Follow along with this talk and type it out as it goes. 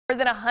More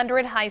than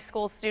 100 high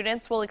school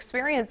students will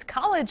experience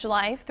college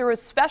life through a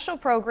special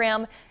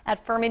program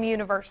at Furman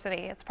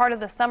University. It's part of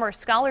the Summer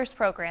Scholars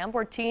program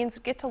where teens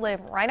get to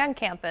live right on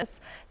campus.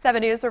 7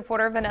 News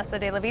reporter Vanessa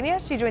De La Vinia,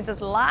 she joins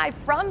us live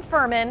from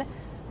Furman.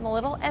 I'm a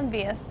little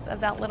envious of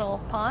that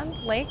little pond,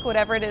 lake,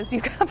 whatever it is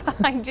you got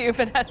behind you.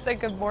 Vanessa,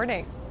 good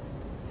morning.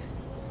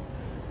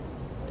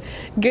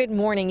 Good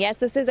morning. Yes,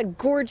 this is a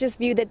gorgeous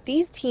view that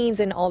these teens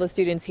and all the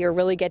students here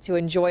really get to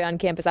enjoy on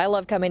campus. I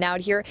love coming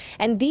out here.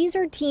 And these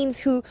are teens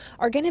who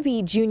are going to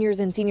be juniors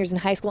and seniors in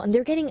high school, and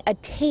they're getting a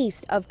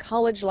taste of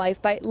college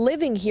life by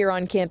living here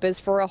on campus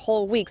for a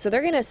whole week. So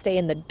they're going to stay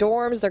in the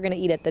dorms. They're going to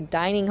eat at the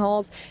dining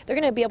halls. They're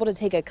going to be able to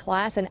take a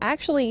class and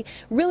actually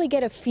really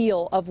get a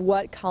feel of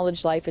what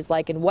college life is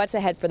like and what's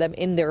ahead for them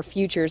in their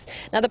futures.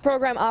 Now, the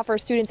program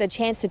offers students a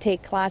chance to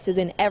take classes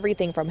in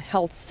everything from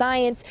health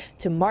science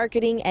to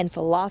marketing and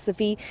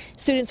philosophy.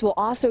 Students will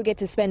also get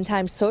to spend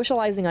time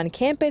socializing on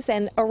campus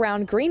and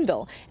around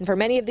Greenville. And for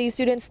many of these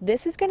students,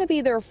 this is going to be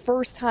their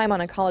first time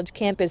on a college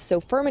campus. So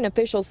Furman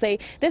officials say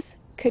this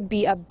could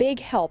be a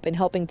big help in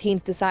helping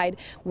teens decide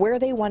where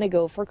they want to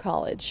go for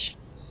college.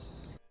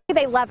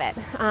 They love it.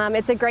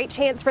 It's a great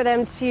chance for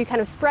them to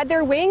kind of spread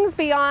their wings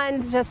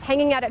beyond just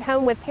hanging out at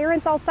home with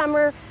parents all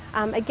summer.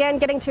 Again,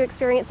 getting to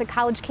experience a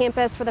college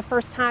campus for the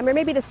first time, or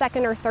maybe the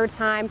second or third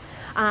time,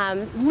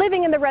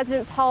 living in the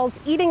residence halls,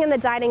 eating in the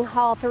dining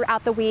hall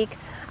throughout the week.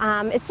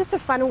 It's just a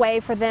fun way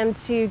for them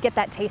to get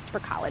that taste for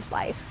college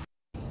life.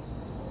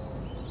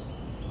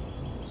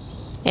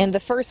 And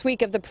the first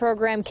week of the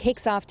program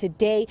kicks off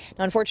today.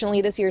 Now, unfortunately,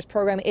 this year's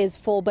program is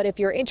full, but if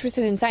you're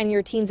interested in signing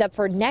your teens up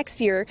for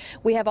next year,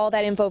 we have all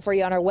that info for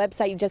you on our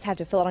website. You just have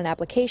to fill out an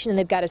application, and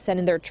they've got to send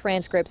in their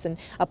transcripts and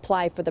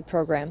apply for the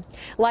program.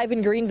 Live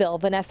in Greenville,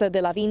 Vanessa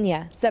De La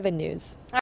Vinia, 7 News.